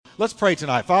Let's pray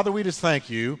tonight. Father, we just thank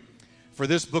you for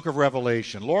this book of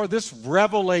Revelation. Lord, this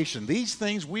revelation, these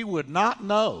things we would not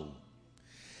know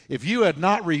if you had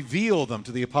not revealed them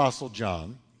to the Apostle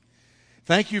John.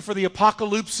 Thank you for the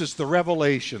apocalypsis, the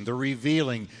revelation, the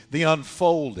revealing, the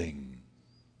unfolding.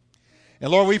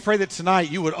 And Lord, we pray that tonight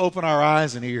you would open our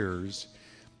eyes and ears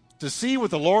to see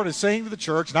what the Lord is saying to the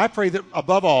church. And I pray that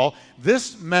above all,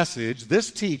 this message,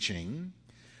 this teaching,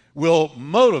 will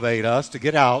motivate us to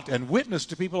get out and witness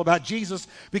to people about Jesus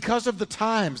because of the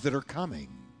times that are coming.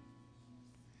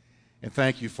 And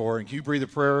thank you for it. And can you breathe a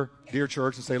prayer, dear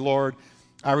church, and say, Lord,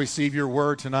 I receive your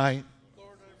word tonight.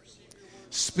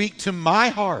 Speak to my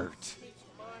heart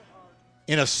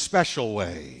in a special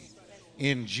way.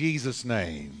 In Jesus'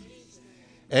 name.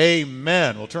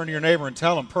 Amen. Well, turn to your neighbor and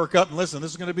tell them, perk up and listen.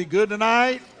 This is going to be good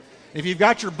tonight. If you've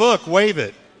got your book, wave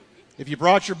it. If you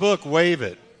brought your book, wave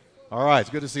it. All right, it's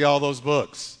good to see all those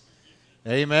books.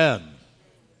 Amen.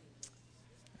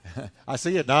 I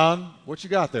see it, Don. What you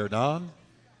got there, Don?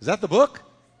 Is that the book?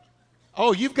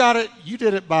 Oh, you've got it. You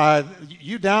did it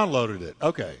you downloaded it.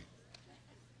 Okay.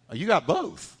 Oh, you got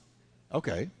both.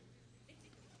 Okay.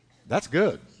 That's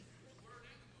good.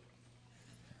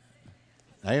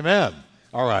 Amen.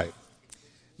 All right.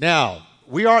 Now,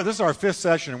 this is our fifth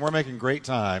session, and we're making great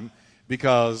time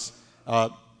because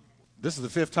this is the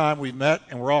fifth time we've met,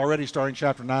 and we're already starting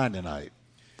chapter 9 tonight.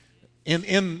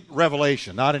 In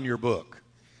Revelation, not in your book.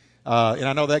 And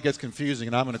I know that gets confusing,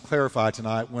 and I'm going to clarify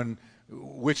tonight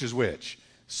which is which.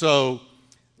 So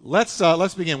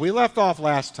let's begin. We left off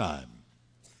last time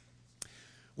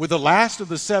with the last of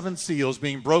the seven seals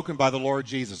being broken by the Lord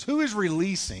Jesus. Who is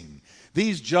releasing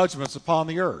these judgments upon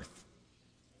the earth?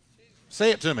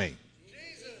 Say it to me.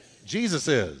 Jesus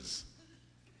is.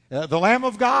 The Lamb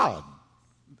of God.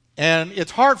 And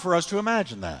it's hard for us to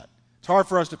imagine that. It's hard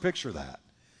for us to picture that.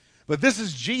 But this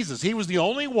is Jesus. He was the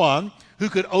only one who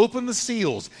could open the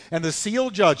seals. And the seal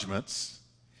judgments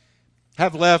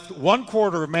have left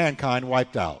 1/4 of mankind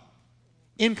wiped out.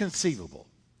 Inconceivable,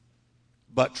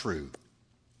 but true.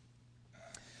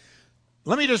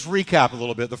 Let me just recap a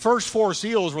little bit. The first 4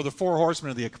 seals were the 4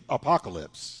 horsemen of the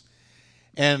apocalypse.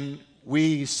 And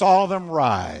we saw them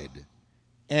ride.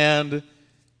 And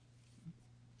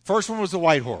first one was the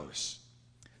white horse.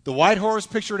 The white horse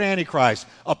pictured Antichrist,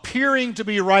 appearing to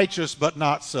be righteous, but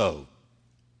not so.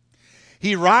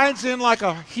 He rides in like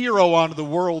a hero onto the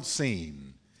world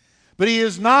scene. But he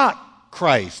is not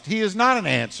Christ. He is not an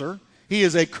answer. He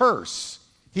is a curse.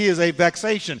 He is a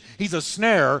vexation. He's a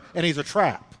snare, and he's a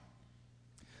trap.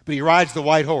 But he rides the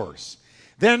white horse.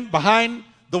 Then behind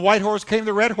the white horse came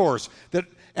the red horse,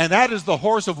 and that is the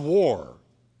horse of war.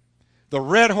 The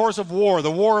red horse of war,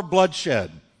 the war of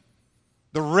bloodshed.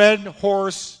 The red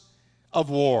horse of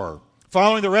war.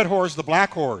 Following the red horse, the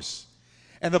black horse.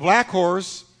 And the black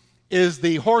horse is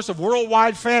the horse of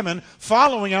worldwide famine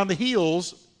following on the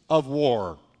heels of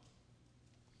war.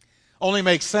 Only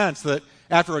makes sense that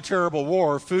after a terrible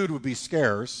war, food would be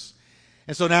scarce.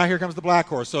 And so now here comes the black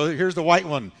horse. So here's the white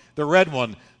one, the red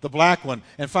one, the black one.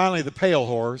 And finally, the pale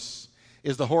horse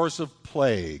is the horse of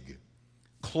plague.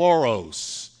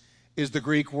 Chloros is the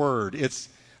Greek word. It's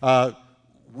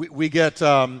we get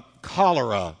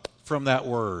cholera from that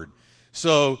word.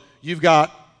 So you've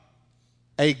got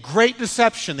a great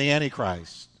deception, the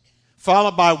Antichrist,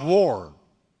 followed by war,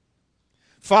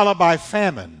 followed by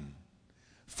famine,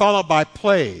 followed by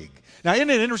plague. Now, isn't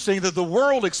it interesting that the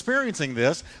world experiencing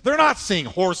this, they're not seeing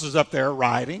horses up there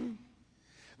riding.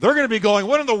 They're going to be going,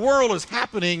 what in the world is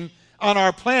happening on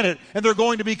our planet? And they're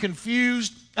going to be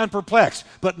confused and perplexed,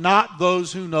 but not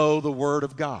those who know the Word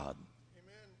of God.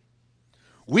 Amen.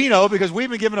 We know because we've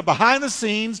been given a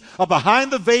behind-the-scenes, a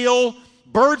behind-the-veil,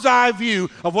 bird's-eye view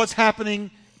of what's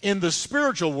happening in the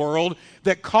spiritual world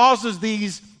that causes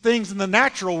these things in the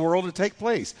natural world to take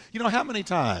place. You know, how many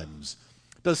times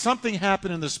does something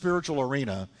happen in the spiritual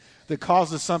arena that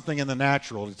causes something in the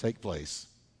natural to take place?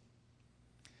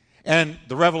 And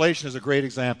the Revelation is a great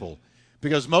example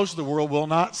because most of the world will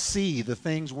not see the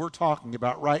things we're talking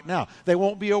about right now. They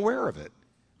won't be aware of it.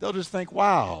 They'll just think,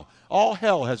 wow, all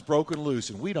hell has broken loose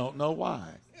and we don't know why.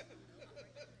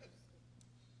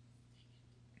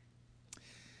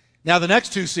 Now, the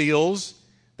next 2 seals,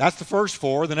 that's the first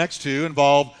 4. The next 2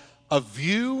 involve a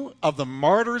view of the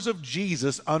martyrs of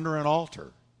Jesus under an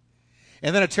altar.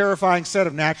 And then a terrifying set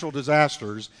of natural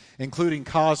disasters, including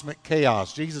cosmic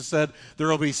chaos. Jesus said there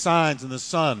will be signs in the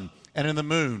sun and in the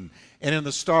moon and in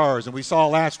the stars. And we saw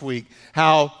last week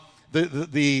how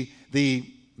the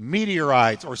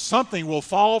meteorites or something will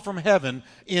fall from heaven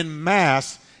in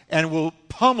mass and will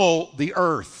pummel the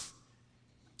earth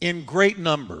in great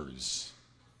numbers.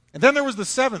 And then there was the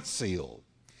 7th seal.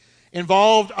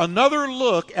 involved another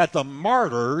look at the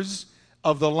martyrs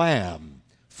of the Lamb,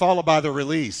 followed by the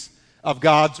release of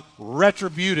God's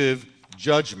retributive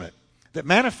judgment that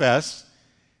manifests,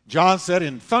 John said,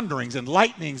 in thunderings and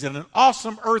lightnings and an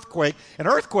awesome earthquake. And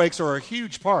earthquakes are a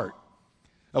huge part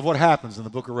of what happens in the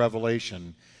book of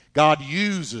Revelation. God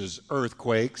uses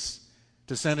earthquakes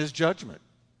to send his judgment.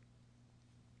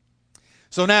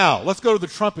 So now, let's go to the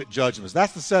trumpet judgments.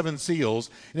 That's the 7 seals.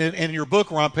 In your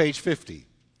book, we're on page 50.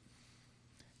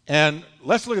 And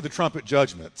let's look at the trumpet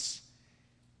judgments.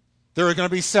 There are going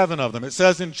to be 7 of them. It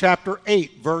says in chapter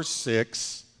 8, verse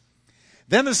 6,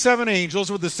 "Then the 7 angels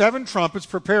with the 7 trumpets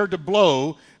prepared to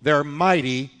blow their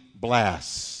mighty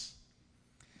blasts."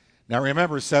 Now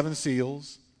remember, 7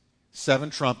 seals,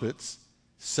 7 trumpets,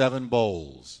 7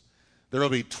 bowls. There will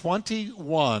be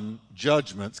 21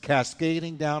 judgments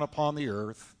cascading down upon the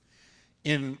earth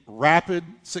in rapid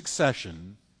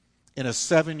succession in a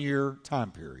 7-year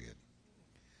time period.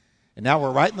 And now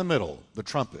we're right in the middle, the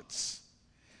trumpets.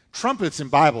 Trumpets in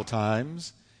Bible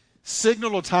times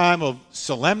signal a time of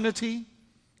solemnity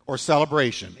or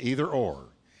celebration, either or.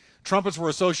 Trumpets were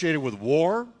associated with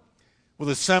war, with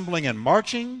assembling and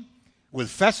marching,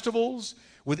 with festivals,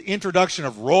 with introduction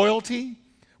of royalty,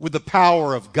 with the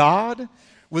power of God,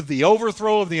 with the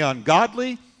overthrow of the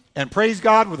ungodly, and praise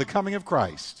God, with the coming of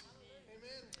Christ.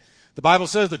 Amen. The Bible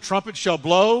says the trumpet shall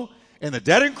blow, and the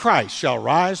dead in Christ shall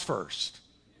rise first.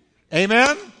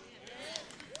 Amen? Amen.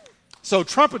 So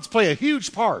trumpets play a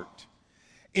huge part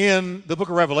in the book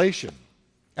of Revelation,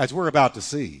 as we're about to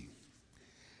see.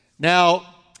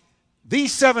 Now,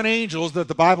 these 7 angels that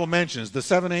the Bible mentions, the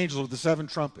 7 angels with the 7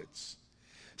 trumpets,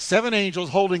 7 angels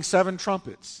holding 7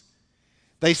 trumpets,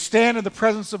 they stand in the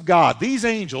presence of God. These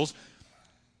angels,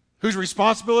 whose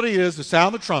responsibility is to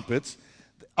sound the trumpets,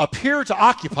 appear to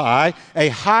occupy a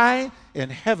high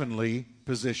and heavenly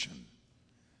position.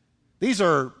 These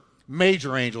are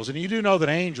major angels, and you do know that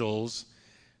angels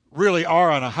really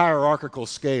are on a hierarchical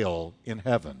scale in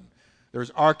heaven. There's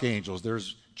archangels,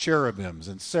 there's cherubims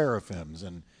and seraphims,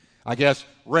 and I guess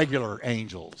regular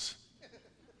angels.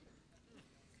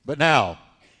 But now,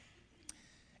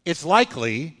 it's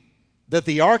likely that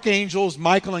the archangels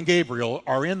Michael and Gabriel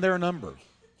are in their number,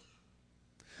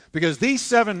 because these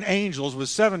 7 angels with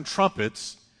 7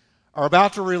 trumpets are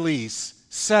about to release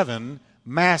 7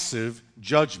 massive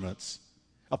judgments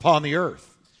upon the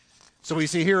earth. So we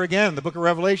see here again in the book of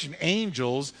Revelation,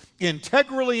 angels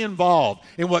integrally involved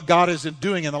in what God is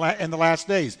doing in the last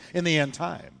days, in the end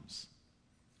times.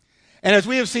 And as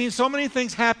we have seen so many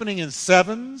things happening in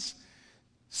 7s,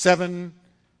 7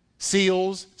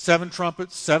 seals, 7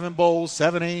 trumpets, 7 bowls,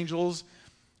 7 angels,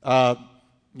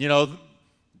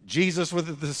 Jesus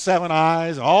with the 7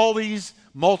 eyes, all these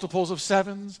multiples of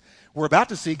 7s, we're about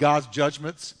to see God's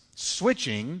judgments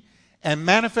switching and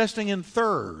manifesting in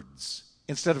 3rds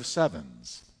instead of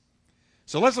 7s.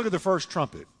 So let's look at the first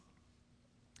trumpet.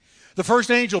 The first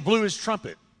angel blew his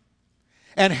trumpet,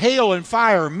 and hail and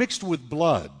fire mixed with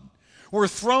blood were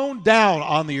thrown down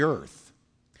on the earth.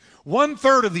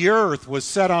 1/3 of the earth was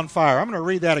set on fire. I'm going to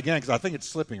read that again because I think it's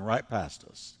slipping right past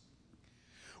us.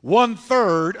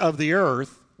 1/3 of the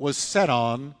earth was set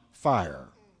on fire.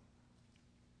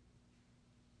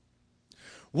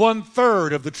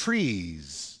 1/3 of the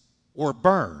trees were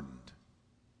burned.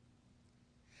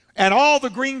 And all the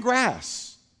green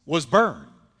grass was burned.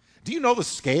 Do you know the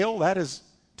scale that is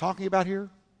talking about here?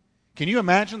 Can you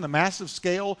imagine the massive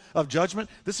scale of judgment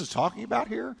this is talking about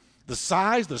here? The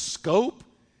size, the scope,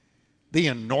 the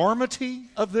enormity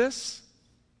of this?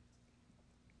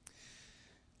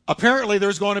 Apparently,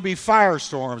 there's going to be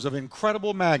firestorms of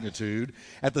incredible magnitude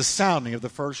at the sounding of the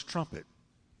first trumpet.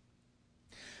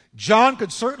 John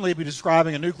could certainly be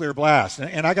describing a nuclear blast.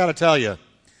 And I got to tell you,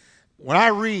 when I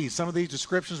read some of these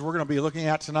descriptions we're going to be looking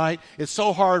at tonight, it's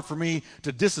so hard for me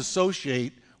to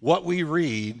disassociate what we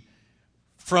read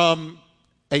from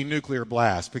a nuclear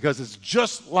blast, because it's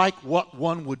just like what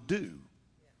one would do.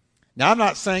 Now, I'm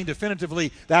not saying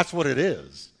definitively that's what it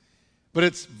is, but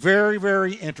it's very,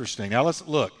 very interesting. Now, let's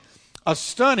look. A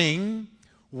stunning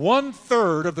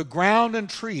 1/3 of the ground and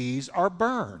trees are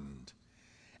burned,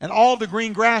 and all the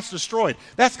green grass destroyed.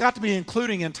 That's got to be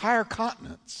including entire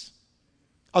continents.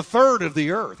 1/3 of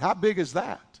the earth. How big is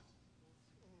that?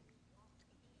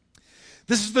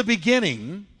 This is the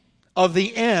beginning of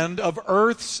the end of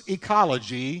Earth's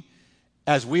ecology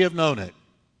as we have known it.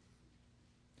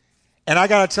 And I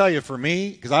got to tell you, for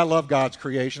me, because I love God's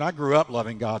creation, I grew up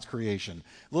loving God's creation.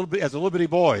 As a little bitty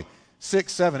boy,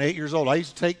 6, 7, 8 years old, I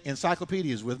used to take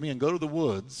encyclopedias with me and go to the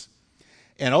woods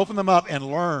and open them up and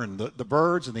learn the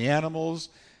birds and the animals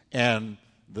and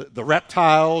the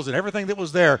reptiles and everything that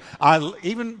was there.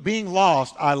 Even being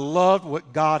lost, I loved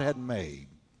what God had made.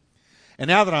 And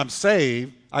now that I'm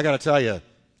saved, I got to tell you,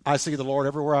 I see the Lord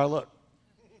everywhere I look.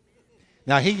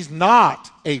 Now, he's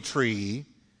not a tree,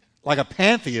 like a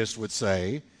pantheist would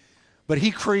say, but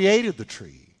he created the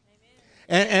tree.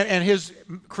 And his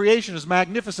creation is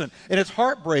magnificent. And it's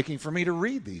heartbreaking for me to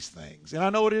read these things. And I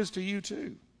know it is to you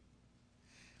too.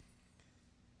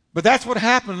 But that's what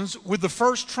happens with the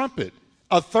first trumpet.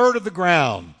 A third of the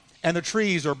ground and the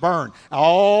trees are burned.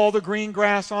 All the green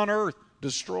grass on earth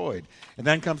destroyed. And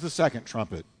then comes the second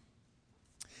trumpet.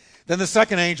 Then the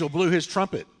second angel blew his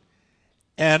trumpet,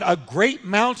 and a great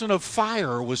mountain of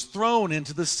fire was thrown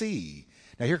into the sea.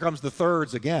 Now here comes the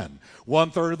thirds again.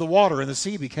 1/3 of the water in the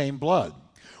sea became blood.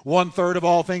 1/3 of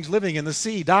all things living in the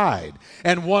sea died,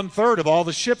 and 1/3 of all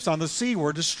the ships on the sea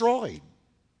were destroyed.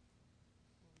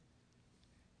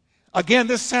 Again,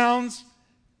 this sounds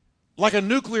like a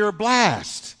nuclear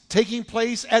blast taking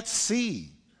place at sea.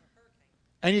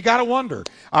 And you got to wonder,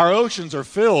 our oceans are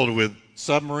filled with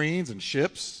submarines and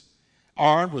ships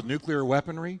armed with nuclear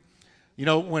weaponry. You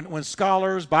know, when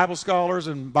scholars, Bible scholars,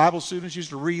 and Bible students used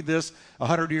to read this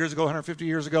 100 years ago, 150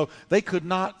 years ago, they could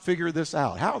not figure this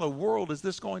out. How in the world is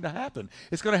this going to happen?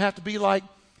 It's going to have to be like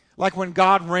when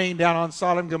God rained down on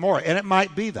Sodom and Gomorrah, and it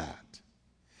might be that.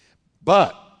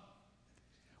 But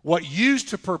what used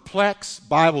to perplex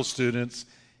Bible students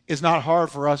is not hard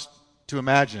for us to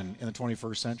imagine in the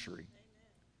 21st century.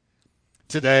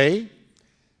 Today,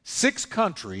 6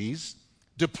 countries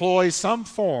deploy some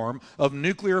form of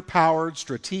nuclear-powered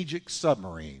strategic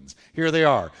submarines. Here they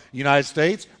are: United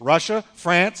States, Russia,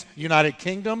 France, United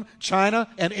Kingdom, China,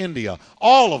 and India.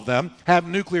 All of them have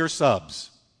nuclear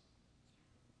subs.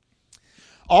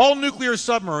 All nuclear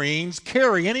submarines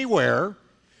carry anywhere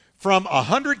from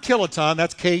 100 kiloton,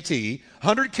 that's KT,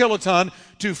 100 kiloton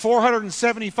to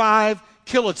 475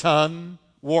 kiloton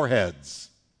warheads.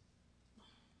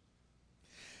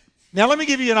 Now, let me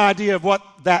give you an idea of what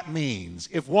that means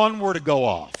if one were to go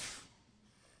off.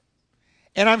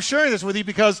 And I'm sharing this with you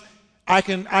because I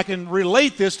can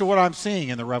relate this to what I'm seeing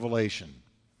in the Revelation.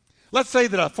 Let's say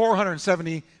that a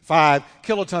 475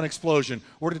 kiloton explosion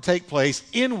were to take place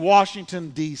in Washington,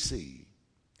 D.C.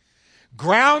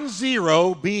 Ground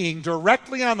zero being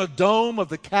directly on the dome of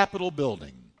the Capitol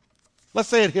building. Let's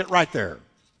say it hit right there.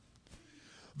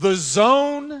 The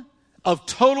zone of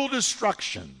total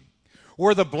destruction,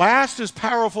 where the blast is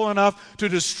powerful enough to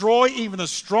destroy even the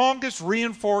strongest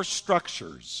reinforced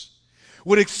structures,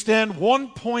 would extend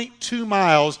 1.2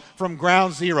 miles from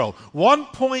ground zero.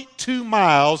 1.2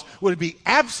 miles would be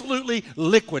absolutely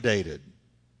liquidated.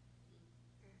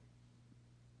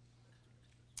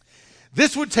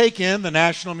 This would take in the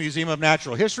National Museum of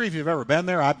Natural History. If you've ever been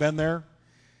there, I've been there.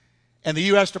 And the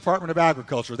U.S. Department of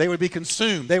Agriculture. They would be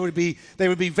consumed. They would be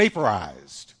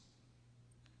vaporized.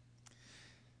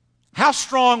 How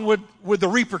strong would the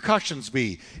repercussions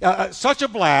be? Such a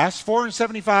blast,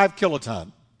 475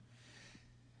 kiloton.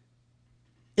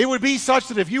 It would be such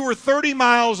that if you were 30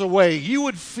 miles away, you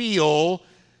would feel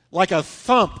like a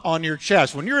thump on your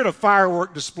chest. When you're at a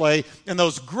firework display and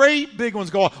those great big ones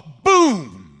go off,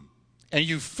 boom, and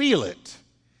you feel it,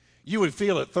 you would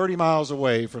feel it 30 miles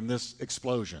away from this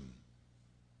explosion.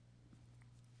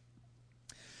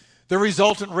 The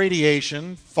resultant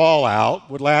radiation,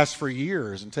 fallout, would last for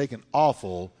years and take an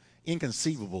awful,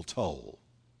 inconceivable toll.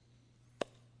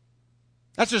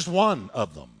 That's just one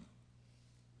of them.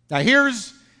 Now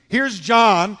here's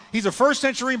John. He's a first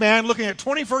century man looking at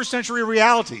 21st century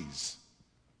realities.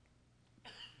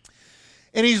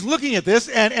 And he's looking at this,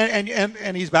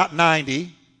 and he's about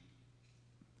 90.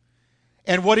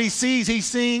 And what he sees, he's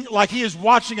seeing like he is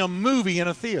watching a movie in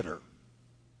a theater.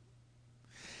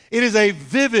 It is a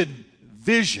vivid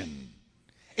vision.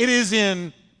 It is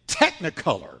in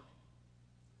Technicolor.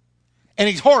 And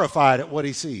he's horrified at what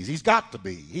he sees. He's got to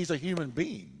be. He's a human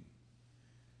being.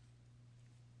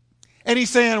 And he's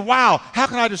saying, wow, how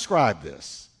can I describe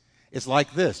this? It's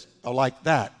like this, or like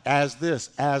that, as this,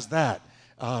 as that.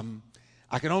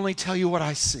 I can only tell you what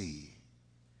I see.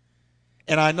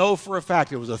 And I know for a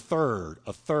fact it was a third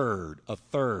of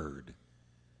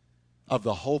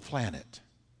the whole planet.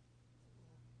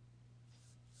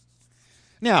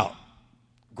 Now,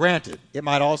 granted, it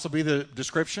might also be the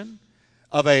description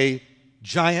of a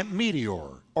giant meteor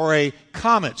or a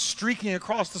comet streaking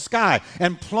across the sky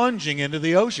and plunging into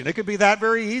the ocean. It could be that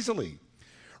very easily.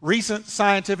 Recent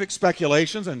scientific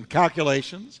speculations and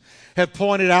calculations have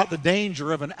pointed out the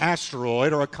danger of an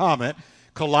asteroid or a comet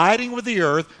colliding with the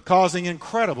Earth, causing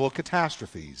incredible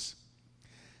catastrophes.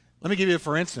 Let me give you,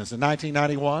 for instance, in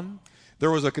 1991,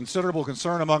 there was a considerable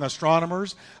concern among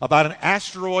astronomers about an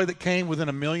asteroid that came within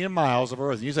 1,000,000 miles of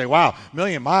Earth. And you say, wow,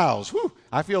 1,000,000 miles, whew,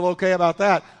 I feel okay about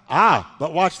that.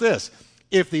 But watch this.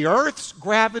 If the Earth's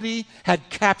gravity had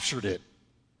captured it,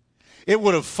 it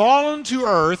would have fallen to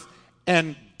Earth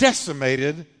and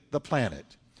decimated the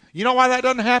planet. You know why that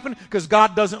doesn't happen? Because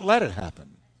God doesn't let it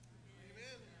happen.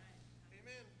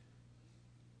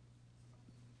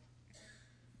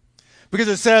 Because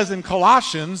it says in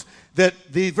Colossians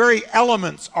that the very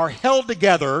elements are held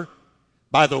together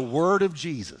by the word of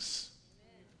Jesus.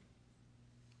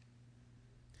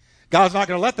 God's not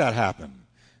going to let that happen.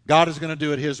 God is going to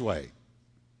do it his way.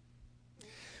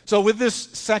 So with this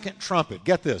second trumpet,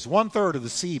 get this, 1/3 of the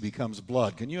sea becomes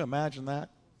blood. Can you imagine that?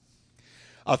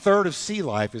 1/3 of sea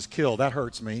life is killed. That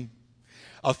hurts me.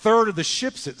 1/3 of the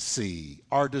ships at sea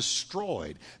are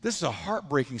destroyed. This is a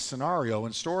heartbreaking scenario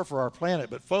in store for our planet,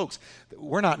 but folks,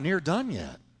 we're not near done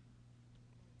yet.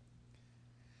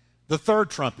 The third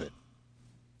trumpet,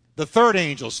 the third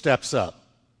angel steps up,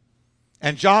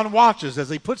 and John watches as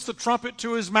he puts the trumpet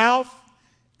to his mouth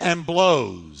and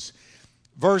blows.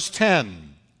 Verse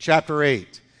 10, chapter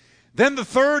 8. Then the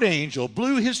third angel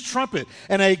blew his trumpet,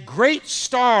 and a great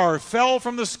star fell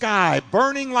from the sky,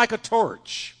 burning like a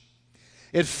torch.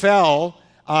 It fell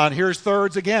on, here's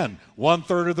thirds again,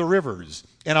 1/3 of the rivers,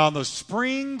 and on the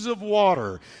springs of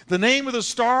water. The name of the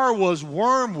star was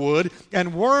Wormwood,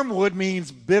 and wormwood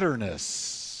means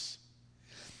bitterness.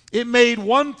 It made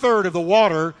 1/3 of the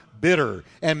water bitter,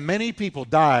 and many people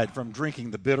died from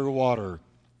drinking the bitter water.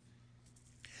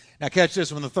 Now catch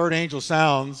this, when the third angel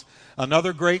sounds,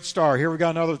 another great star, here we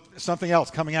got something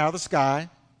else coming out of the sky,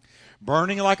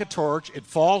 burning like a torch. It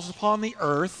falls upon the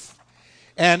earth.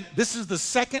 And this is the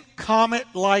second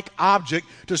comet-like object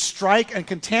to strike and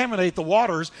contaminate the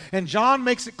waters. And John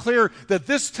makes it clear that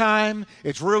this time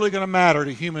it's really going to matter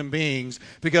to human beings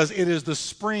because it is the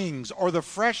springs or the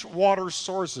fresh water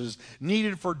sources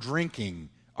needed for drinking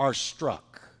are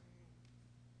struck.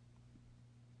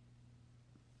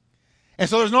 And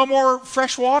so there's no more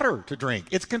fresh water to drink.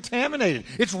 It's contaminated.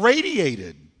 It's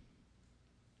radiated.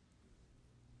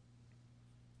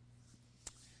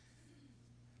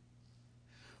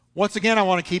 Once again, I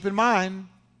want to keep in mind,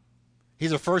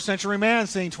 he's a first century man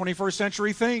seeing 21st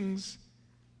century things.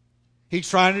 He's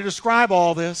trying to describe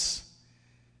all this.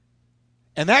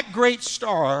 And that great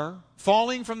star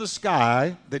falling from the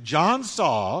sky that John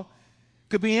saw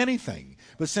could be anything.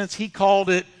 But since he called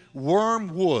it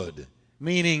wormwood,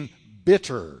 meaning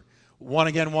bitter, one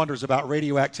again wonders about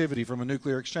radioactivity from a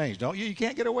nuclear exchange, don't you? You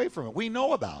can't get away from it. We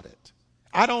know about it.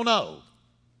 I don't know,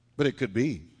 but it could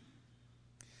be.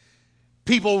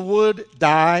 People would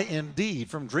die indeed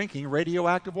from drinking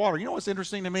radioactive water. You know what's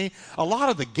interesting to me? A lot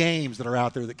of the games that are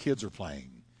out there that kids are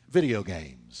playing, video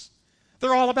games,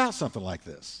 they're all about something like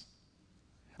this.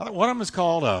 I think one of them is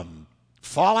called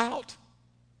Fallout.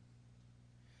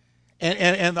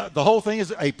 And the whole thing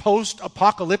is a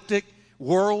post-apocalyptic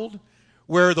world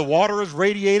where the water is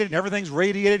radiated and everything's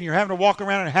radiated and you're having to walk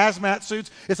around in hazmat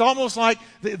suits. It's almost like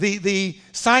the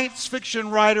science fiction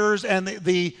writers and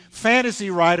the fantasy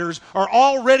writers are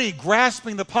already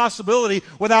grasping the possibility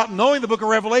without knowing the book of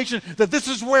Revelation that this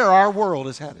is where our world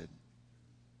is headed.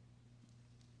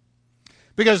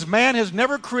 Because man has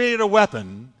never created a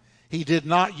weapon he did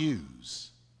not use.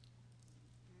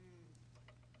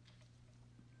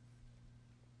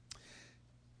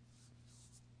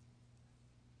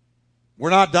 We're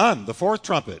not done. The fourth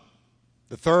trumpet.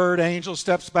 The third angel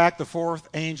steps back. The fourth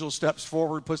angel steps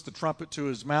forward, puts the trumpet to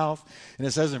his mouth. And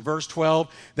it says in verse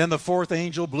 12, then the fourth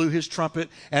angel blew his trumpet,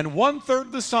 and 1/3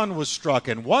 of the sun was struck,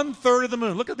 and 1/3 of the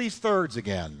moon. Look at these thirds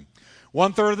again.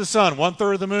 1/3 of the sun,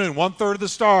 1/3 of the moon, 1/3 of the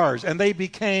stars, and they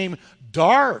became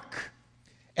dark.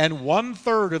 And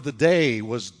 1/3 of the day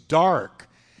was dark,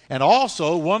 and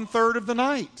also 1/3 of the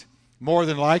night. More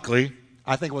than likely,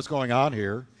 I think what's going on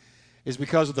here is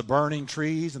because of the burning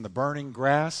trees and the burning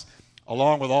grass,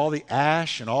 along with all the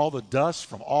ash and all the dust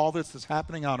from all this that's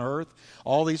happening on earth,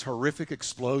 all these horrific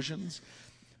explosions,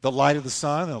 the light of the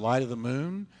sun and the light of the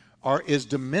moon is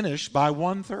diminished by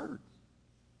 1/3.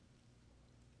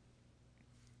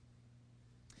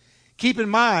 Keep in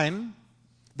mind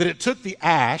that it took the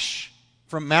ash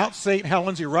from Mount St.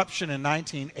 Helens eruption in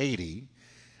 1980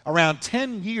 around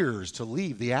 10 years to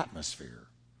leave the atmosphere.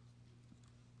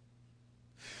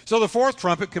 So the fourth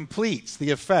trumpet completes the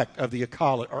effect of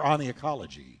on the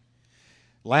ecology.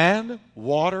 Land,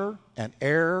 water, and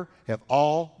air have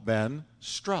all been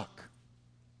struck.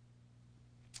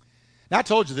 Now, I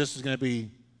told you this is going to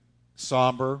be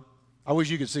somber. I wish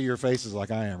you could see your faces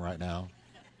like I am right now.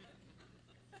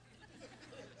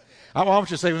 I want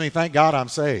you to say with me, thank God I'm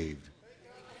saved.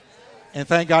 And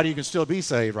thank God you can still be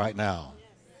saved right now.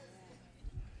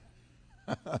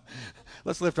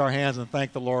 Let's lift our hands and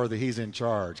thank the Lord that He's in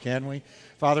charge, can we?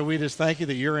 Father, we just thank you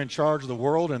that you're in charge of the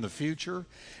world and the future,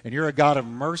 and you're a God of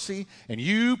mercy, and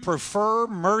you prefer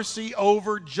mercy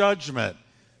over judgment.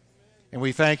 And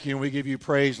we thank you and we give you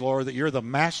praise, Lord, that you're the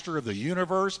master of the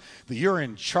universe, that you're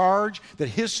in charge, that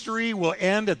history will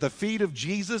end at the feet of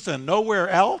Jesus and nowhere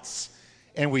else.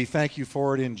 And we thank you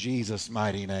for it in Jesus'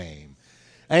 mighty name.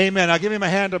 Amen. Now give him a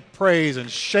hand of praise and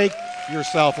shake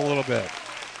yourself a little bit.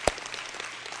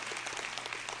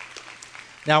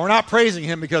 Now, we're not praising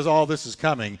him because all this is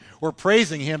coming. We're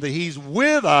praising him that he's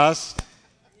with us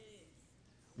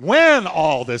when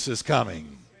all this is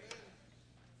coming.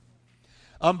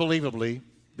 Unbelievably,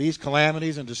 these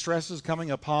calamities and distresses coming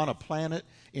upon a planet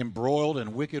embroiled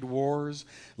in wicked wars,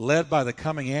 led by the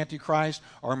coming Antichrist,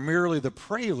 are merely the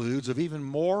preludes of even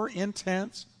more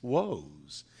intense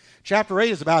woes. Chapter 8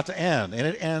 is about to end, and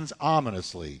it ends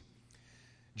ominously.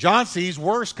 John sees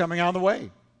worse coming on the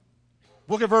way.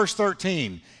 Look at verse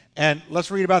 13, and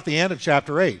let's read about the end of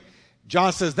chapter 8.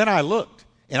 John says, "Then I looked,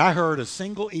 and I heard a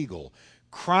single eagle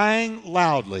crying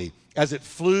loudly as it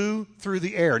flew through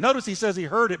the air." Notice he says he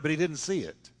heard it, but he didn't see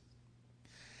it.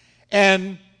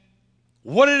 And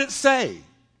what did it say?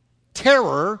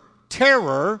 Terror,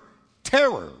 terror,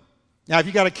 terror. Now, if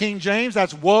you got a King James,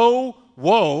 that's woe,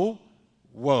 woe,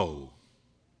 woe.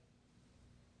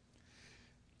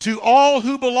 To all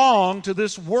who belong to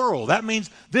this world. That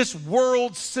means this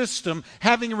world system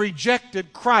having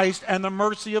rejected Christ and the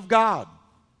mercy of God.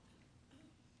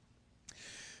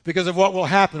 Because of what will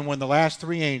happen when the last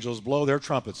three angels blow their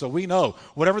trumpets. So we know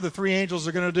whatever the three angels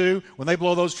are going to do when they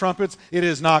blow those trumpets, it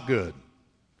is not good.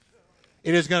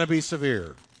 It is going to be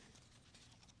severe.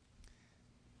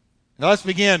 Now let's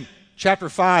begin chapter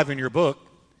 5 in your book.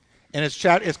 And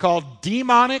it's called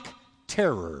Demonic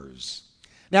Terrors.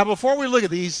 Now, before we look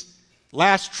at these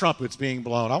last trumpets being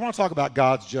blown, I want to talk about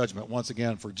God's judgment once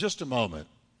again for just a moment.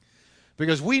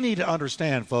 Because we need to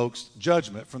understand, folks,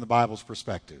 judgment from the Bible's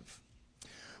perspective.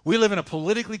 We live in a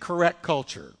politically correct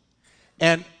culture.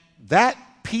 And that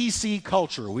PC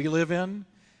culture we live in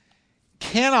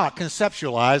cannot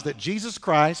conceptualize that Jesus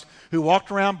Christ, who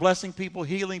walked around blessing people,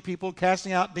 healing people,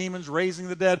 casting out demons, raising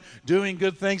the dead, doing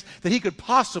good things, that he could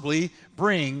possibly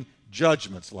bring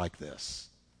judgments like this.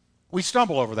 We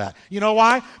stumble over that. You know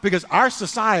why? Because our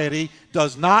society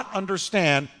does not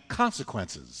understand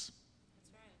consequences.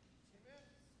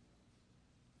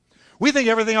 We think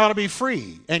everything ought to be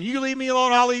free. And you leave me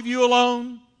alone, I'll leave you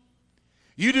alone.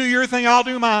 You do your thing, I'll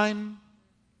do mine.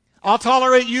 I'll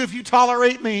tolerate you if you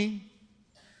tolerate me.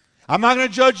 I'm not going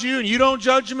to judge you and you don't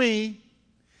judge me.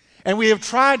 And we have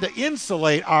tried to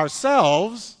insulate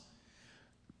ourselves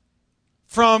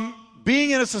from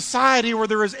being in a society where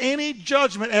there is any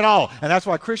judgment at all. And that's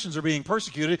why Christians are being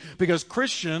persecuted, because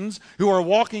Christians who are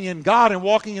walking in God and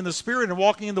walking in the Spirit and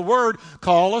walking in the Word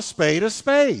call a spade,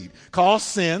 call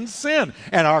sin, sin.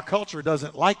 And our culture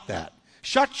doesn't like that.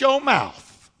 Shut your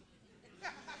mouth.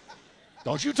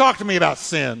 Don't you talk to me about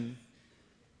sin.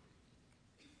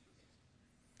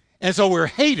 And so we're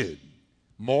hated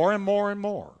more and more and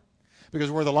more because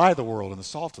we're the light of the world and the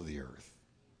salt of the earth.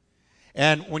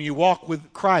 And when you walk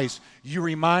with Christ, you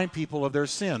remind people of their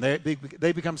sin.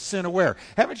 They become sin aware.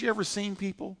 Haven't you ever seen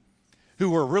people who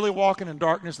were really walking in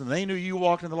darkness and they knew you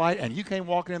walked in the light and you came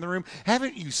walking in the room?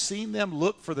 Haven't you seen them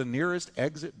look for the nearest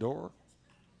exit door?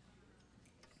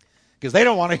 Because they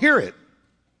don't want to hear it.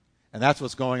 And that's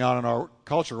what's going on in our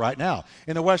culture right now.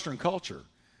 In the Western culture,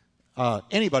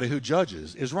 anybody who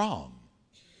judges is wrong.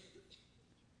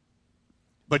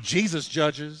 But Jesus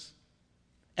judges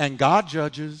and God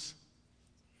judges.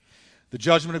 The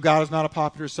judgment of God is not a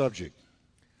popular subject.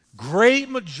 Great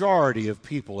majority of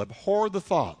people abhor the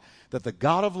thought that the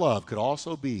God of love could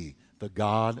also be the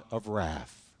God of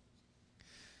wrath.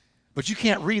 But you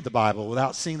can't read the Bible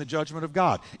without seeing the judgment of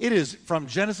God. It is from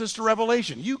Genesis to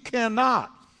Revelation. You cannot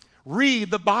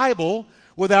read the Bible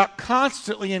without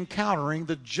constantly encountering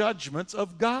the judgments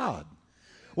of God.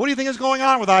 What do you think is going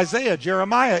on with Isaiah,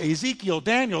 Jeremiah, Ezekiel,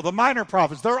 Daniel, the minor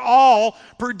prophets? They're all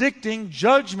predicting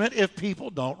judgment if people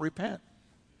don't repent.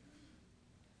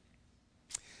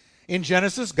 In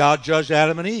Genesis, God judged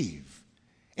Adam and Eve,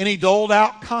 and he doled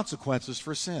out consequences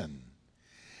for sin.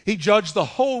 He judged the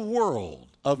whole world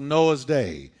of Noah's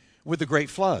day with the great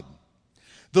flood.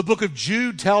 The book of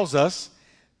Jude tells us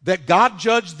that God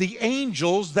judged the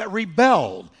angels that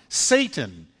rebelled,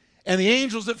 Satan, and the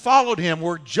angels that followed him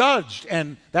were judged,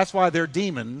 and that's why they're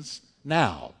demons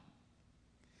now.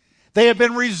 They have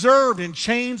been reserved in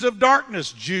chains of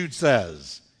darkness, Jude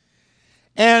says.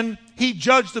 And he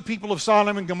judged the people of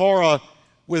Sodom and Gomorrah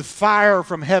with fire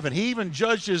from heaven. He even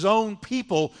judged his own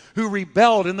people who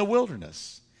rebelled in the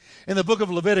wilderness. In the book of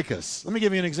Leviticus, let me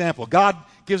give you an example. God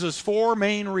gives us 4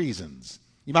 main reasons.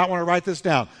 You might want to write this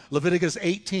down. Leviticus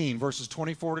 18, verses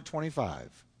 24 to 25.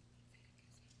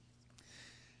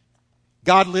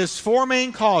 God lists 4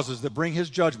 main causes that bring his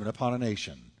judgment upon a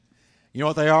nation. You know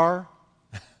what they are?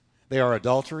 They are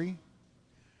adultery,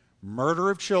 murder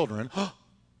of children.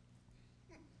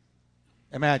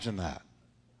 Imagine that.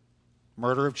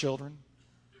 Murder of children.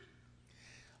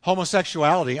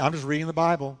 Homosexuality, I'm just reading the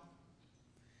Bible.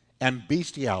 And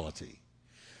bestiality.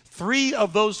 3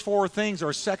 of those 4 things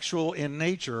are sexual in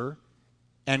nature,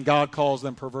 and God calls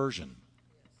them perversion.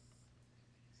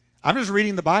 I'm just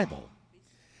reading the Bible.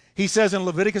 He says in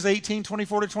Leviticus 18,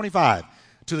 24 to 25,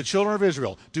 to the children of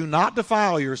Israel, do not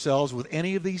defile yourselves with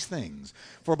any of these things,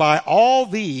 for by all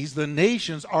these the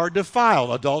nations are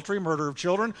defiled: adultery, murder of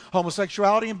children,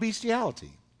 homosexuality, and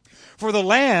bestiality. For the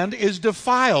land is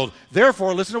defiled.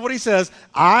 Therefore, listen to what he says,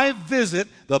 I visit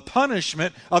the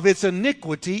punishment of its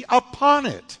iniquity upon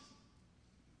it.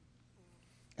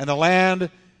 And the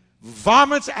land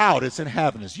vomits out its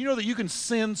inhabitants. You know that you can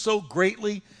sin so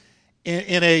greatly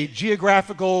in a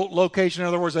geographical location. In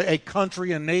other words, a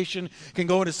country, a nation can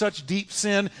go into such deep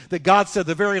sin that God said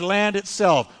the very land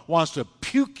itself wants to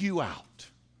puke you out.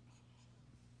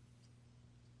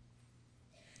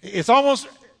 It's almost,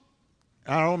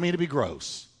 I don't mean to be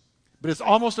gross, but it's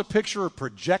almost a picture of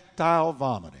projectile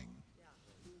vomiting.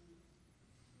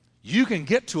 You can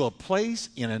get to a place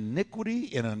in iniquity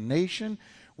in a nation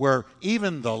where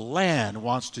even the land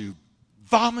wants to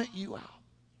vomit you out.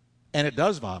 And it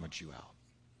does vomit you out.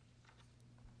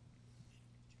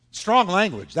 Strong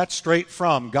language. That's straight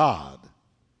from God.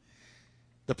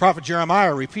 The prophet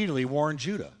Jeremiah repeatedly warned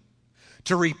Judah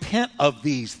to repent of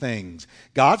these things.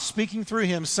 God speaking through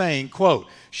him saying, quote,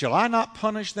 shall I not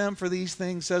punish them for these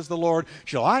things, says the Lord?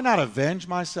 Shall I not avenge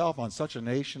myself on such a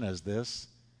nation as this?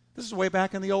 This is way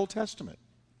back in the Old Testament.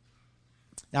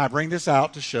 Now I bring this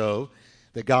out to show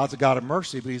that God's a God of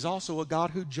mercy, but he's also a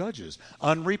God who judges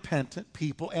unrepentant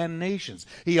people and nations.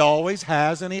 He always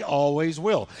has and he always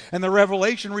will. And the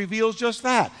Revelation reveals just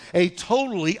that, a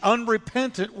totally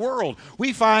unrepentant world.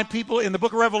 We find people in the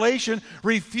book of Revelation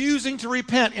refusing to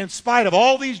repent in spite of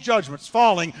all these judgments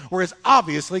falling where it's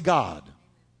obviously God.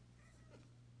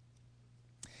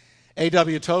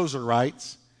 A.W. Tozer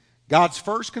writes, God's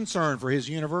first concern for his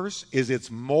universe is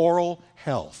its moral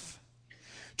health.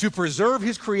 To preserve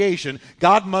his creation,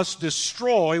 God must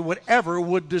destroy whatever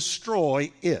would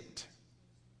destroy it.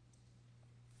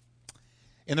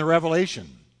 In the Revelation,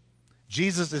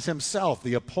 Jesus is himself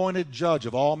the appointed judge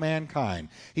of all mankind.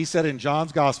 He said in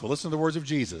John's Gospel, listen to the words of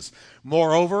Jesus.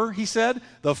 Moreover, he said,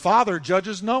 the Father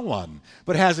judges no one,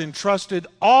 but has entrusted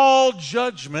all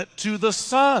judgment to the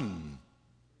Son.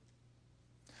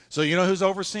 So you know who's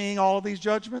overseeing all of these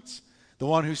judgments? The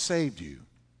one who saved you.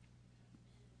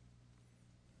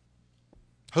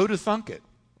 Who'd have thunk it?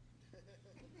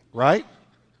 Right?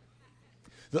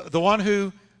 The one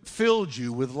who filled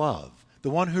you with love. The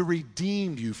one who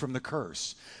redeemed you from the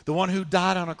curse. The one who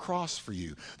died on a cross for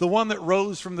you. The one that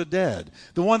rose from the dead.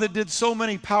 The one that did so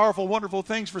many powerful, wonderful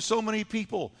things for so many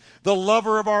people. The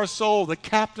lover of our soul. The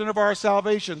captain of our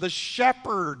salvation. The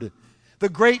shepherd. The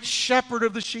great shepherd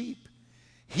of the sheep.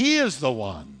 He is the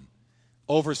one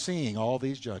overseeing all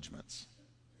these judgments.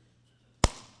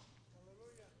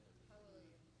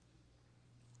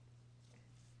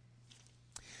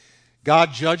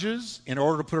 God judges in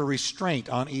order to put a restraint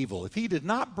on evil. If he did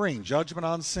not bring judgment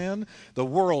on sin, the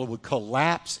world would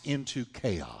collapse into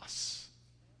chaos.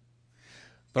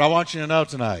 But I want you to know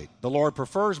tonight, the Lord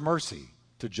prefers mercy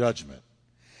to judgment.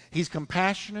 He's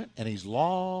compassionate and he's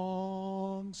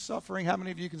long-suffering. How many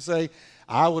of you can say,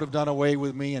 I would have done away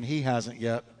with me and he hasn't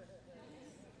yet?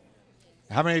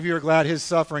 How many of you are glad his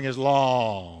suffering is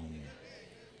long?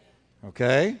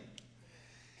 Okay?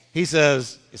 It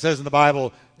says in the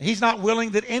Bible, he's not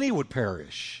willing that any would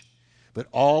perish, but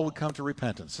all would come to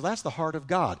repentance. So that's the heart of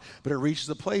God. But it reaches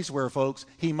a place where, folks,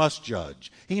 he must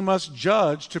judge. He must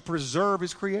judge to preserve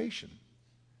his creation.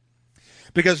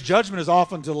 Because judgment is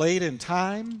often delayed in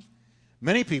time,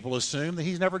 many people assume that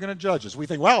he's never going to judge us. We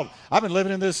think, well, I've been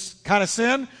living in this kind of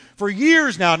sin for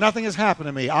years now. Nothing has happened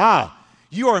to me.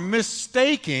 You are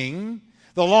mistaking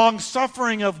the long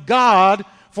suffering of God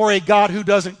for a God who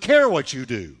doesn't care what you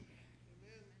do.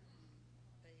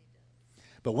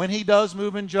 But when he does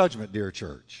move in judgment, dear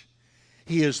church,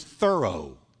 he is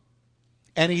thorough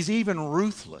and he's even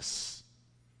ruthless,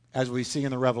 as we see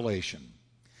in the Revelation.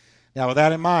 Now, with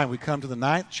that in mind, we come to the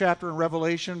 9th chapter in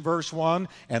Revelation, verse 1,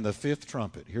 and the 5th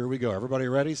trumpet. Here we go. Everybody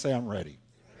ready? Say, I'm ready.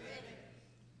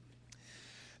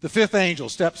 The fifth angel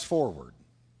steps forward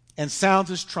and sounds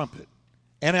his trumpet.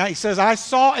 And he says, I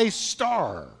saw a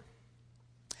star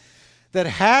that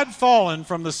had fallen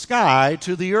from the sky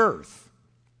to the earth.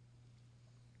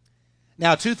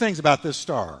 Now, two things about this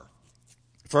star.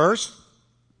 First,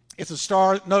 it's a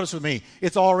star, notice with me,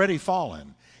 it's already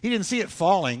fallen. He didn't see it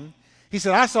falling. He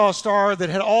said, I saw a star that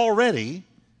had already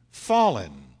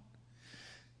fallen.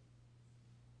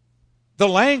 The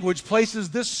language places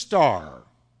this star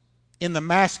in the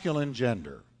masculine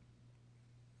gender.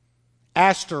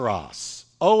 Asteros,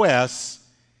 O-S,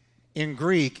 in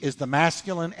Greek is the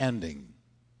masculine ending.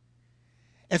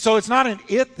 And so it's not an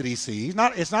it that he sees.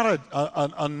 It's not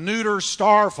a neuter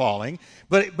star falling,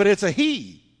 but it's a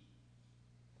he.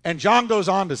 And John goes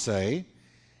on to say,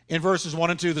 in verses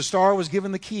 1 and 2, the star was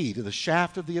given the key to the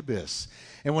shaft of the abyss.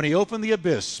 And when he opened the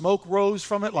abyss, smoke rose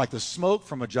from it like the smoke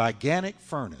from a gigantic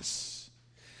furnace.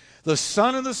 The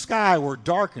sun and the sky were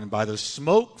darkened by the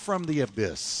smoke from the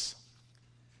abyss.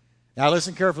 Now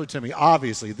listen carefully to me.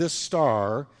 Obviously, this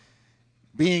star,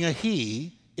 being a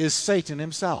he, is Satan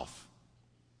himself.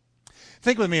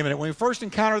 Think with me a minute. When we first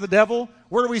encounter the devil,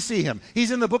 where do we see him?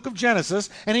 He's in the book of Genesis,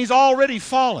 and he's already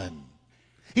fallen.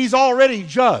 He's already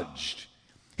judged.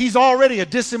 He's already a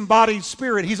disembodied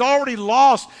spirit. He's already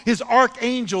lost his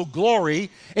archangel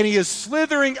glory, and he is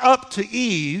slithering up to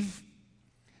Eve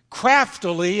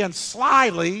craftily and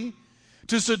slyly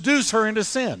to seduce her into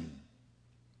sin.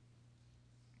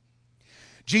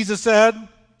 Jesus said,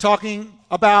 talking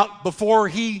about before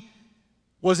he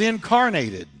was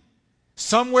incarnated,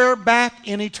 somewhere back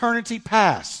in eternity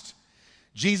past,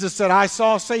 Jesus said, I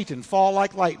saw Satan fall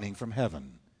like lightning from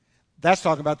heaven. That's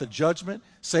talking about the judgment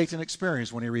Satan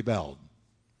experienced when he rebelled.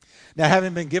 Now,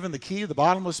 having been given the key to the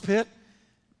bottomless pit,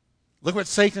 look what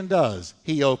Satan does.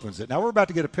 He opens it. Now, we're about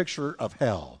to get a picture of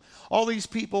hell. All these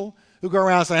people who go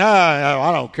around saying,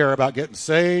 I don't care about getting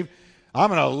saved. I'm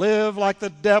going to live like the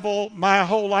devil my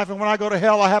whole life, and when I go to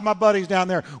hell, I have my buddies down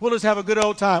there. We'll just have a good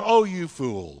old time. Oh, you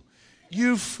fool.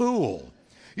 You fool.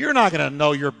 You're not going to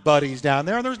know your buddies down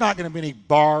there. There's not going to be any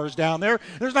bars down there.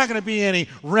 There's not going to be any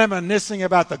reminiscing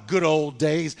about the good old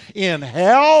days in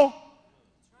hell.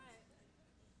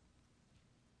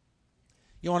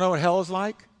 You want to know what hell is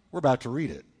like? We're about to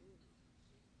read it.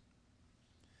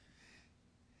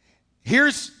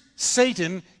 Here's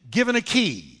Satan given a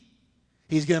key.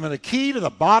 He's given a key to the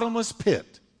bottomless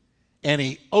pit, and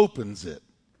he opens it.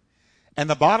 And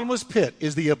the bottomless pit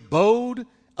is the abode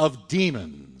of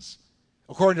demons,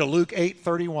 according to Luke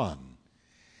 8:31.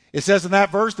 It says in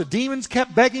that verse, the demons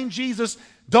kept begging Jesus,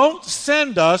 don't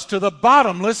send us to the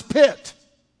bottomless pit.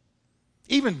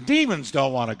 Even demons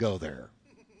don't want to go there.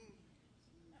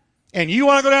 And you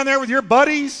want to go down there with your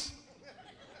buddies?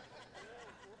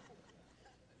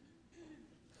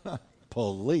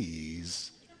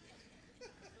 Please.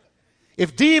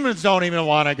 If demons don't even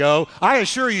want to go, I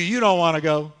assure you, you don't want to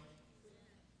go.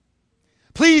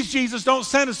 Please, Jesus, don't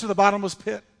send us to the bottomless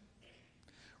pit.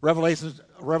 Revelations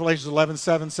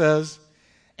 11:7 says,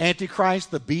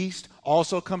 Antichrist, the beast,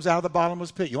 also comes out of the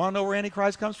bottomless pit. You want to know where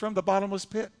Antichrist comes from? The bottomless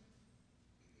pit.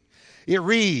 It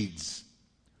reads,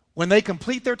 when they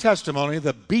complete their testimony,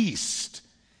 the beast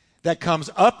that comes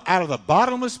up out of the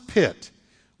bottomless pit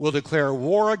will declare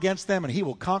war against them, and he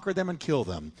will conquer them and kill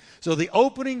them. So the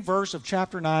opening verse of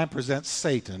chapter 9 presents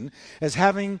Satan as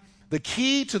having the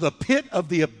key to the pit of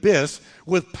the abyss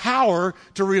with power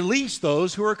to release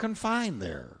those who are confined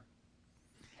there.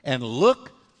 And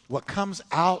look what comes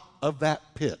out of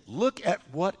that pit. Look at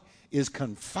what is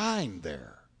confined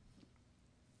there.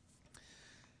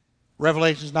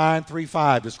 Revelations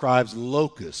 9:3-5 describes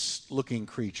locust-looking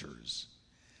creatures.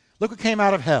 Look what came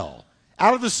out of hell.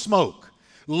 Out of the smoke,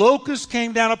 locusts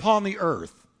came down upon the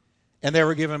earth, and they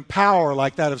were given power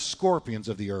like that of scorpions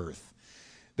of the earth.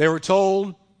 They were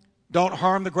told, don't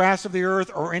harm the grass of the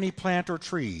earth or any plant or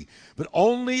tree, but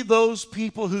only those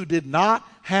people who did not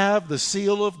have the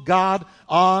seal of God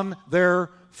on their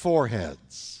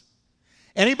foreheads.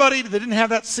 Anybody that didn't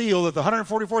have that seal that the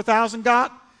 144,000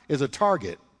 got is a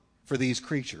target for these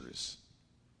creatures.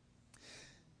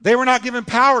 They were not given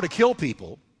power to kill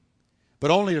people,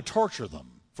 but only to torture them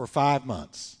for 5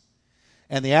 months.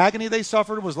 And the agony they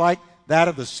suffered was like that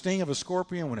of the sting of a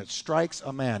scorpion when it strikes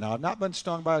a man. Now, I've not been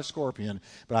stung by a scorpion,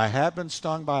 but I have been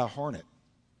stung by a hornet.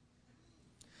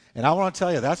 And I want to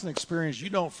tell you, that's an experience you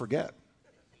don't forget.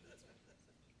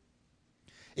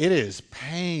 It is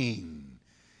pain.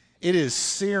 It is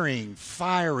searing,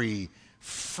 fiery,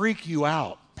 freak you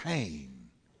out pain.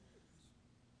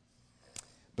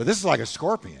 But this is like a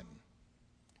scorpion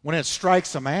when it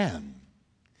strikes a man.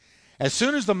 As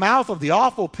soon as the mouth of the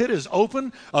awful pit is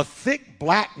open, a thick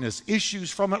blackness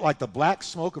issues from it like the black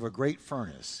smoke of a great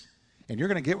furnace. And you're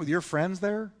going to get with your friends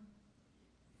there?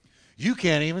 You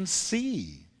can't even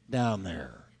see down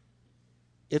there.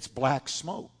 It's black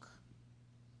smoke.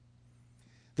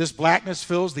 This blackness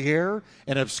fills the air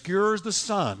and obscures the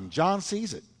sun. John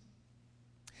sees it.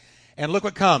 And look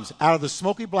what comes out of the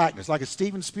smoky blackness, like a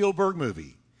Steven Spielberg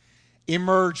movie.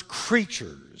 Emerge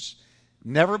creatures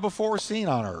never before seen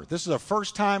on earth. This is a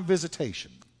first-time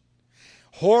visitation.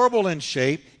 Horrible in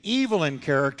shape, evil in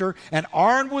character, and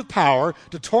armed with power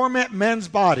to torment men's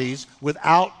bodies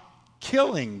without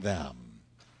killing them.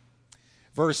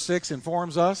 Verse 6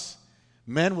 informs us,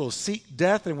 men will seek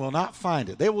death and will not find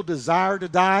it. They will desire to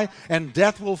die, and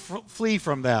death will flee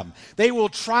from them. They will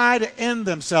try to end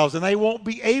themselves, and they won't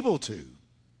be able to.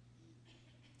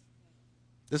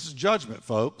 This is judgment,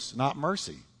 folks, not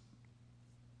mercy.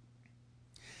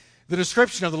 The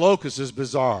description of the locusts is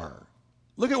bizarre.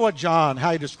 Look at what John,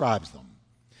 how he describes them.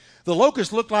 The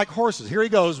locusts looked like horses. Here he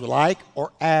goes, like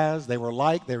or as. They were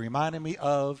like, they reminded me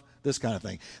of, this kind of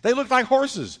thing. They looked like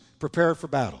horses prepared for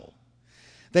battle.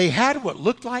 They had what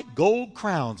looked like gold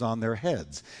crowns on their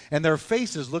heads, and their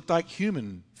faces looked like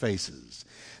human faces.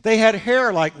 They had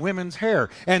hair like women's hair,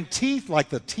 and teeth like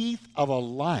the teeth of a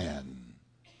lion.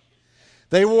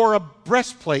 They wore a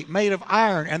breastplate made of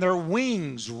iron, and their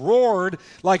wings roared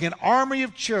like an army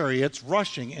of chariots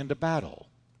rushing into battle.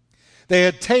 They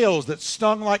had tails that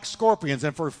stung like scorpions,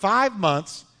 and for 5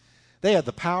 months, they had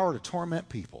the power to torment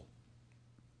people.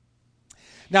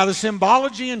 Now, the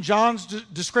symbology in John's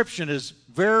description is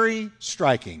very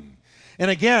striking.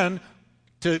 And again,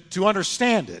 to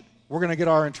understand it, we're going to get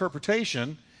our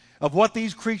interpretation of what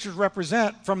these creatures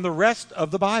represent from the rest of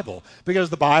the Bible,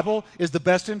 because the Bible is the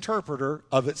best interpreter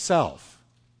of itself.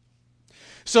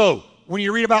 So, when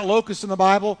you read about locusts in the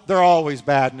Bible, they're always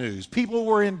bad news. People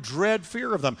were in dread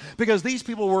fear of them because these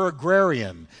people were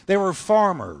agrarian. They were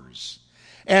farmers.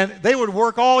 And they would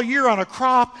work all year on a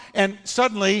crop, and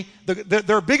suddenly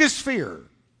their biggest fear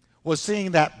was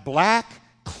seeing that black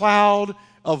cloud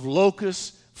of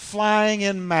locusts flying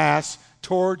en masse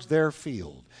towards their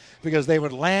field. Because they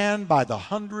would land by the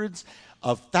hundreds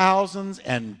of thousands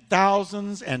and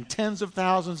tens of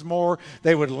thousands more.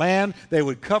 They would land, they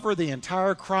would cover the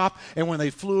entire crop, and when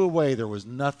they flew away, there was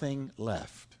nothing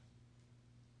left.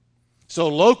 So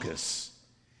locusts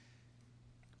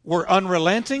were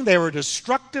unrelenting, they were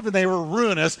destructive, and they were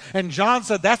ruinous, and John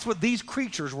said that's what these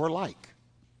creatures were like.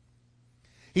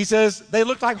 He says they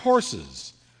looked like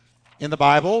horses. In the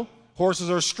Bible, horses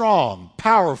are strong,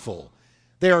 powerful.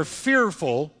 They are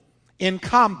fearful in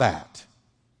combat.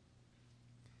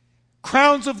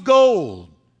 Crowns of gold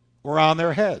were on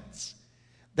their heads.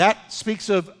 That speaks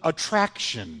of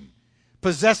attraction,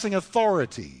 possessing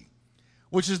authority,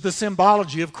 which is the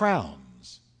symbology of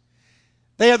crowns.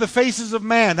 They have the faces of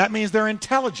man. That means they're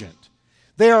intelligent.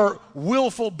 They are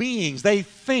willful beings. They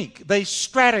think. They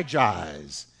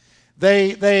strategize.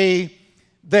 They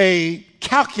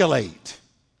calculate.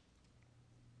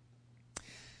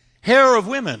 Hair of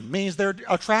women means they're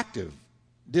attractive,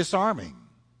 disarming.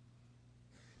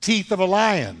 Teeth of a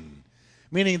lion,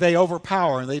 meaning they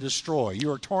overpower and they destroy.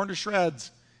 You are torn to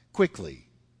shreds quickly.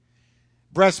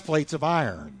 Breastplates of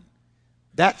iron,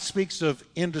 that speaks of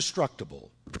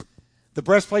indestructible. The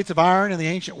breastplates of iron in the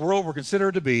ancient world were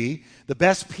considered to be the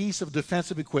best piece of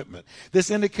defensive equipment.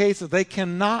 This indicates that they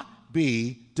cannot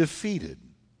be defeated.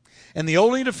 And the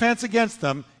only defense against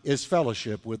them is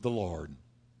fellowship with the Lord.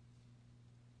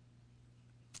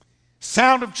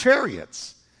 Sound of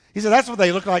chariots. He said that's what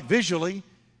they look like visually,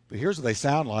 but here's what they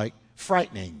sound like.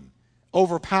 Frightening,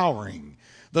 overpowering.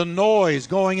 The noise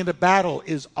going into battle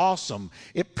is awesome.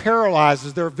 It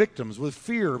paralyzes their victims with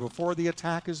fear before the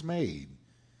attack is made.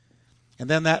 And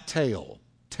then that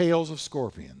tails of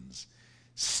scorpions,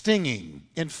 stinging,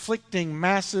 inflicting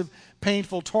massive,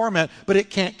 painful torment, but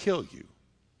it can't kill you.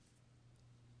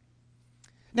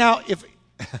 Now,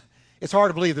 it's hard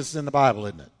to believe this is in the Bible,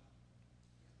 isn't it?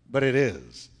 But it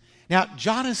is. Now,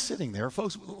 John is sitting there.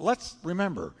 Folks, let's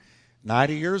remember,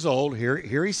 90 years old,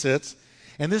 here he sits,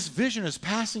 and this vision is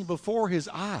passing before his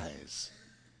eyes.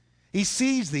 He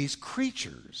sees these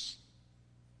creatures,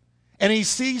 and he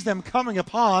sees them coming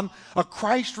upon a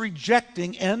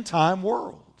Christ-rejecting end-time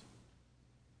world.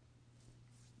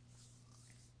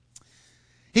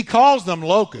 He calls them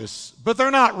locusts, but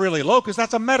they're not really locusts.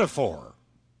 That's a metaphor.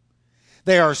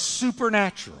 They are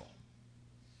supernatural.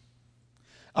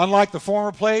 Unlike the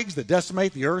former plagues that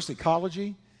decimate the earth's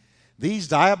ecology, these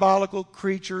diabolical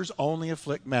creatures only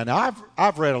afflict men. Now,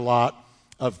 I've read a lot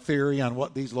of theory on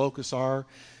what these locusts are.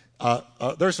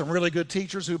 There's some really good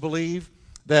teachers who believe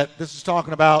that this is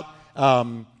talking about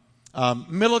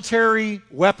military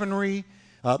weaponry,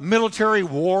 military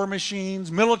war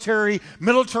machines,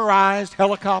 militarized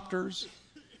helicopters.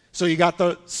 So you got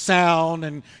the sound,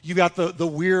 and you got the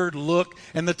weird look,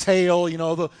 and the tail,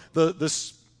 the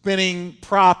spinning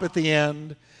prop at the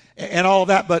end, and all of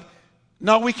that. But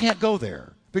no, we can't go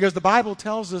there, because the Bible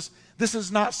tells us this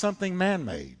is not something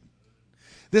man-made.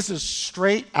 This is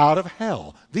straight out of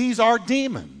hell. These are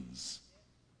demons.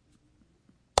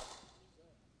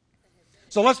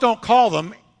 So let's don't call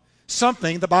them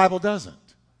something the Bible doesn't.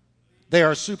 They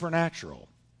are supernatural.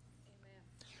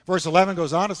 Verse 11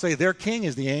 goes on to say, their king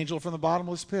is the angel from the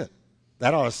bottomless pit.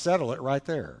 That ought to settle it right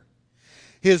there.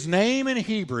 His name in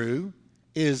Hebrew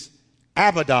is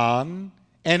Abaddon,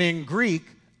 and in Greek,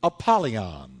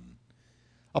 Apollyon.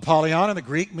 Apollyon in the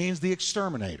Greek means the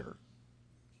exterminator.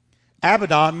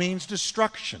 Abaddon means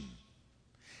destruction.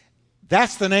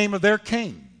 That's the name of their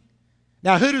king.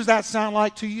 Now, who does that sound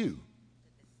like to you?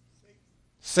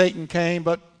 Satan came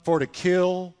but for to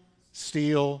kill,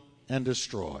 steal, and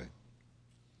destroy.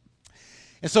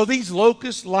 And so these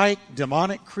locust-like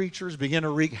demonic creatures begin to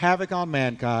wreak havoc on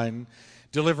mankind,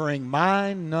 delivering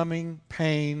mind-numbing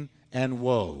pain and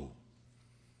woe.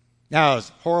 Now, as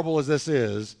horrible as this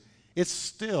is, it's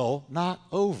still not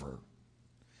over.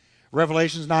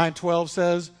 Revelations 9:12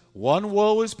 says, one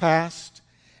woe is past,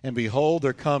 and behold,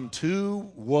 there come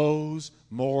two woes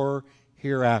more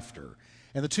hereafter.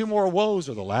 And the two more woes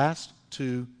are the last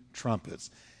two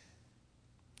trumpets.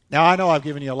 Now, I know I've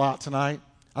given you a lot tonight.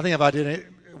 I think if I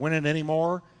went in any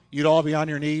more, you'd all be on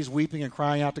your knees weeping and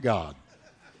crying out to God.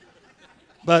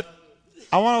 But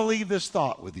I want to leave this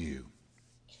thought with you.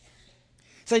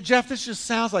 Say, Jeff, this just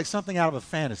sounds like something out of a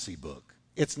fantasy book.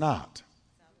 It's not.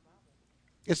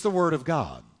 It's the Word of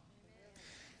God.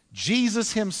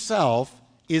 Jesus himself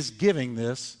is giving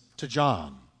this to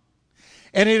John.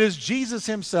 And it is Jesus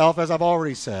himself, as I've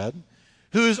already said,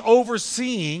 who is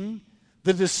overseeing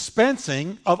the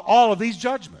dispensing of all of these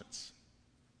judgments.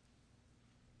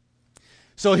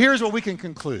 So here's what we can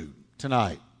conclude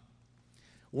tonight.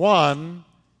 One,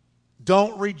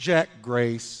 don't reject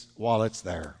grace while it's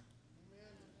there.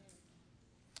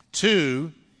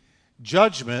 Two,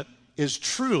 judgment is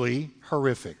truly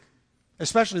horrific,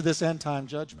 especially this end-time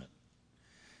judgment.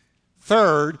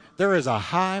 Third, there is a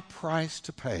high price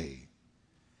to pay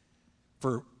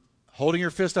for holding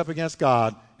your fist up against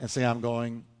God and saying, I'm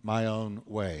going my own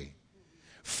way.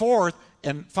 Fourth,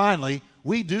 and finally,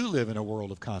 we do live in a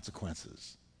world of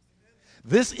consequences.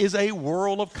 This is a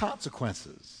world of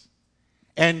consequences.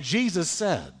 And Jesus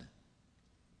said,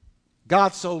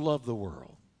 God so loved the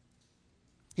world.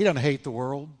 He doesn't hate the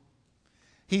world.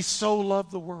 He so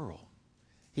loved the world.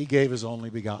 He gave his only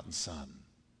begotten Son.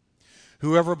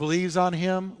 Whoever believes on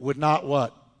him would not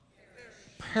what?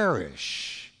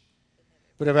 Perish,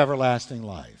 but have everlasting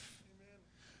life.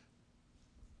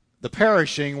 The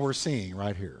perishing we're seeing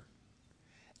right here.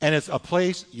 And it's a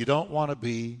place you don't want to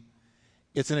be.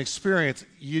 It's an experience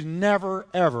you never,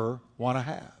 ever want to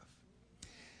have.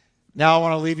 Now I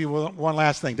want to leave you with one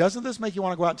last thing. Doesn't this make you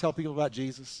want to go out and tell people about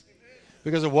Jesus?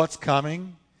 Because of what's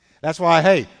coming? That's why,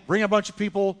 hey, bring a bunch of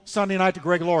people Sunday night to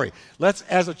Greg Laurie. Let's,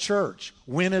 as a church,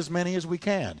 win as many as we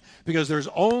can. Because there's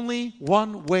only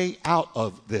one way out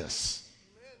of this.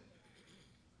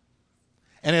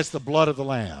 And it's the blood of the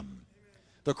Lamb.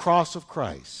 The cross of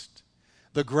Christ.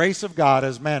 The grace of God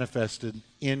as manifested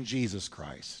in Jesus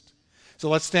Christ. So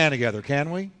let's stand together, can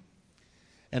we?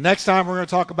 And next time we're going to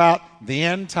talk about the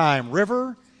end time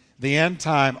river, the end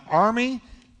time army,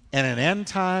 and an end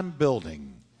time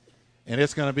building. And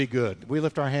it's going to be good. We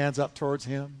lift our hands up towards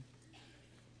him.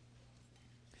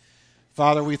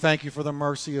 Father, we thank you for the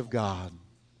mercy of God.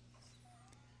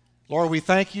 Lord, we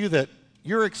thank you that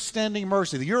you're extending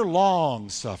mercy, that you're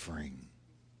long-suffering.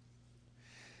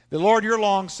 That, Lord, you're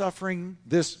long-suffering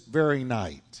this very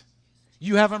night.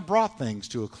 You haven't brought things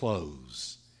to a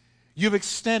close. You've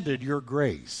extended your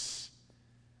grace.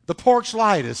 The porch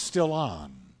light is still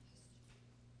on.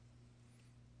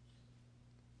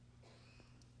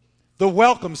 The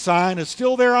welcome sign is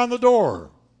still there on the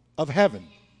door of heaven.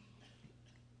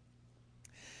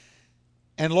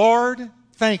 And Lord,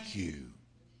 thank you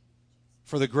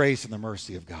for the grace and the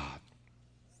mercy of God.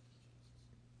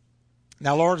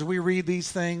 Now, Lord, as we read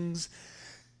these things,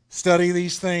 study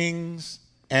these things,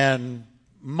 and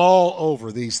mull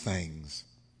over these things,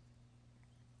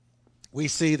 we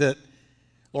see that,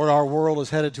 Lord, our world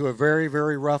is headed to a very,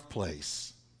 very rough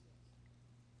place.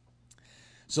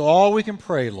 So all we can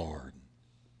pray, Lord,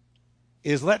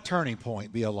 is let Turning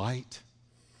Point be a light.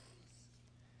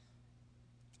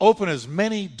 Open as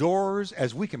many doors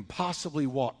as we can possibly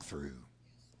walk through.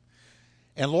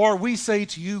 And Lord, we say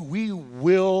to you, we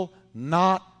will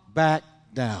not back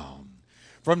down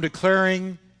from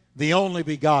declaring the only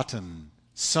begotten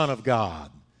Son of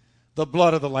God, the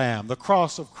blood of the Lamb, the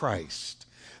cross of Christ,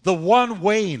 the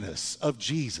one-wayness of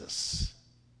Jesus.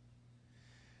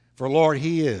 For Lord,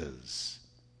 he is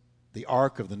the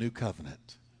ark of the new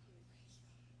covenant.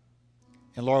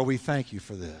 And Lord, we thank you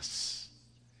for this.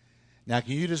 Now,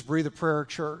 can you just breathe a prayer,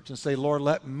 church, and say, Lord,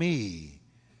 let me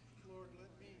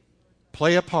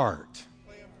play a part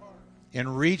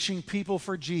in reaching people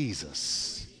for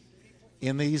Jesus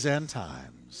in these end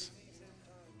times.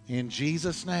 In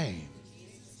Jesus' name.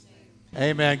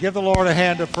 Amen. Give the Lord a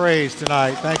hand of praise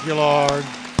tonight. Thank you, Lord.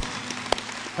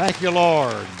 Thank you,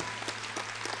 Lord.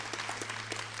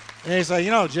 And you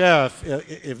say, Jeff,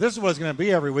 if this was going to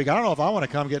be every week, I don't know if I want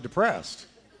to come get depressed.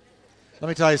 Let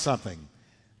me tell you something.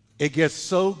 It gets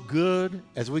so good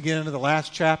as we get into the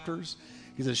last chapters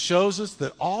because it shows us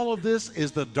that all of this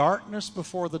is the darkness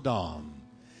before the dawn.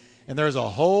 And there's a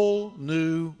whole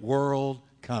new world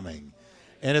coming.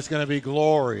 And it's going to be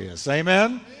glorious.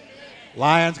 Amen? Amen.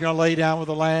 Lion's going to lay down with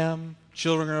the lamb.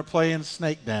 Children are going to play in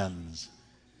snake dens.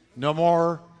 No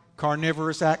more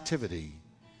carnivorous activity.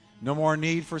 No more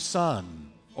need for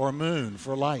sun or moon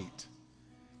for light.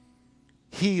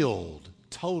 Healed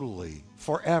totally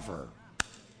forever.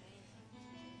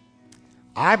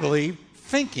 I believe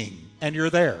thinking and you're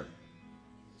there.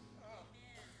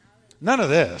 None of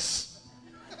this.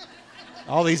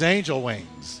 All these angel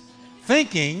wings.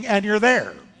 Thinking and you're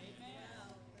there.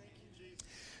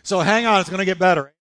 So hang on, it's going to get better.